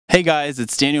Hey guys,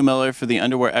 it's Daniel Miller for the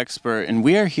Underwear Expert, and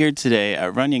we are here today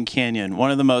at Runyon Canyon, one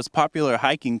of the most popular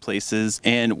hiking places,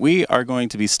 and we are going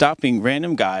to be stopping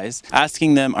random guys,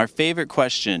 asking them our favorite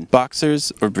question: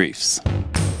 boxers or briefs?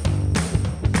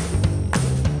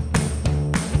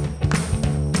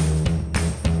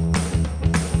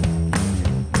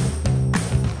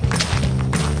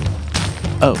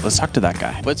 Oh, let's talk to that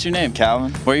guy. What's your name?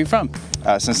 Calvin. Where are you from?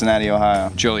 Cincinnati,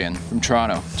 Ohio. Julian from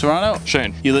Toronto. Toronto?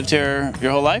 Shane. You lived here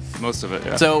your whole life? Most of it,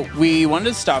 yeah. So we wanted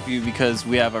to stop you because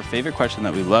we have our favorite question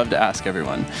that we love to ask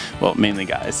everyone. Well, mainly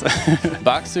guys.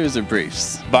 Boxers or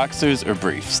briefs? Boxers or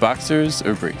briefs? Boxers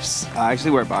or briefs? I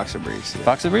actually wear boxer briefs. Yeah.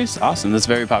 Boxer briefs? Awesome. That's a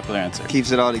very popular answer. Keeps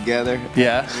it all together.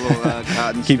 Yeah. A little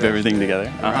cotton Keep stretch everything there.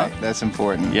 together. Right. That's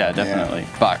important. Yeah, definitely.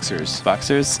 Boxers.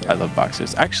 Boxers? I love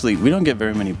boxers. Actually, we don't get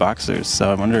very many boxers,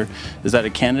 so I wonder, is that a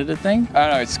Canada thing? I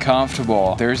don't know, it's comfortable.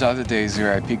 There's other days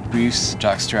where I pick briefs,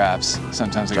 jock straps.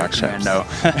 Sometimes I got commando.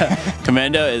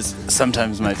 Commando is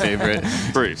sometimes my favorite.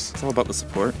 Briefs. It's all about the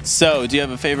support. So, do you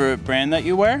have a favorite brand that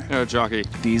you wear? Jockey.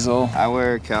 Diesel. I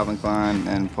wear Calvin Klein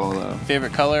and polo.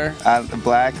 Favorite color?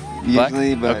 Black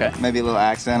usually, but Okay. maybe a little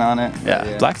accent on it. Yeah,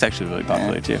 But black's actually really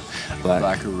popular too.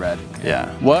 Black or red.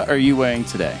 Yeah. What are you wearing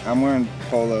today? I'm wearing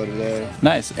polo today.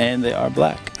 Nice, and they are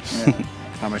black. Yeah.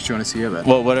 How much do you want to see of it?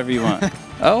 Well, whatever you want.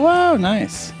 Oh wow,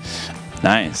 nice.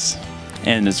 Nice.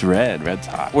 And it's red. Red's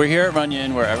hot. We're here at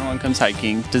Runyon where everyone comes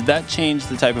hiking. Did that change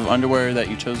the type of underwear that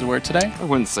you chose to wear today? I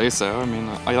wouldn't say so. I mean,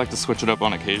 I like to switch it up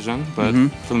on occasion, but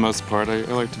for the most part, I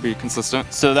like to be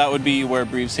consistent. So that would be you wear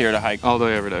briefs here to hike? All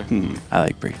day, every day. I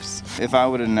like briefs. If I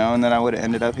would have known that I would have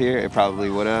ended up here, it probably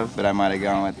would have, but I might have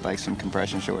gone with like some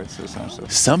compression shorts or some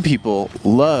sort. Some people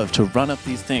love to run up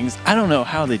these things. I don't know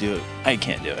how they do it. I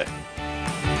can't do it.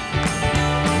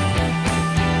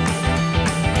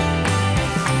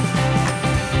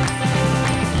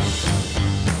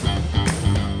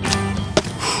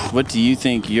 What do you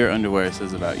think your underwear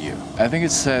says about you? I think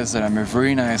it says that I'm a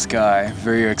very nice guy,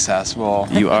 very accessible.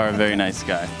 You are a very nice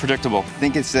guy. Predictable. I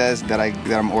think it says that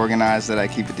I'm organized, that I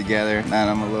keep it together, and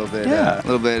I'm a little bit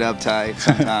uptight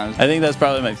sometimes. I think that's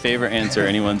probably my favorite answer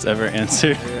anyone's ever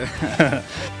answered. Yeah.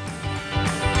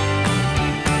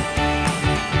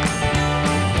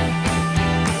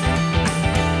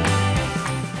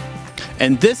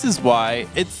 And this is why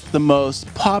it's the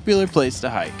most popular place to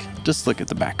hike. Just look at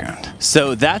the background.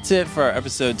 So that's it for our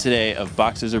episode today of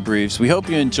Boxers or Briefs. We hope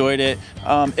you enjoyed it.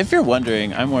 If you're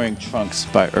wondering, I'm wearing trunks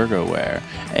by Ergowear,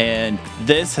 and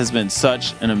this has been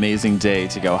such an amazing day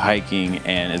to go hiking,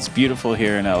 and it's beautiful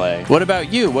here in LA. What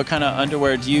about you? What kind of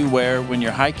underwear do you wear when you're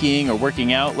hiking or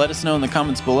working out? Let us know in the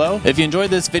comments below. If you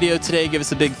enjoyed this video today, give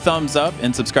us a big thumbs up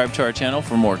and subscribe to our channel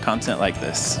for more content like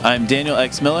this. I'm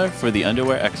DanielXMiller for the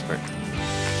Underwear Expert.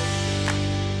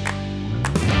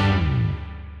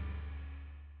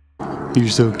 You're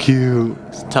so cute.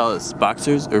 Tell us,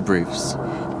 boxers or briefs?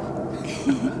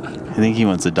 I think he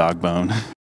wants a dog bone.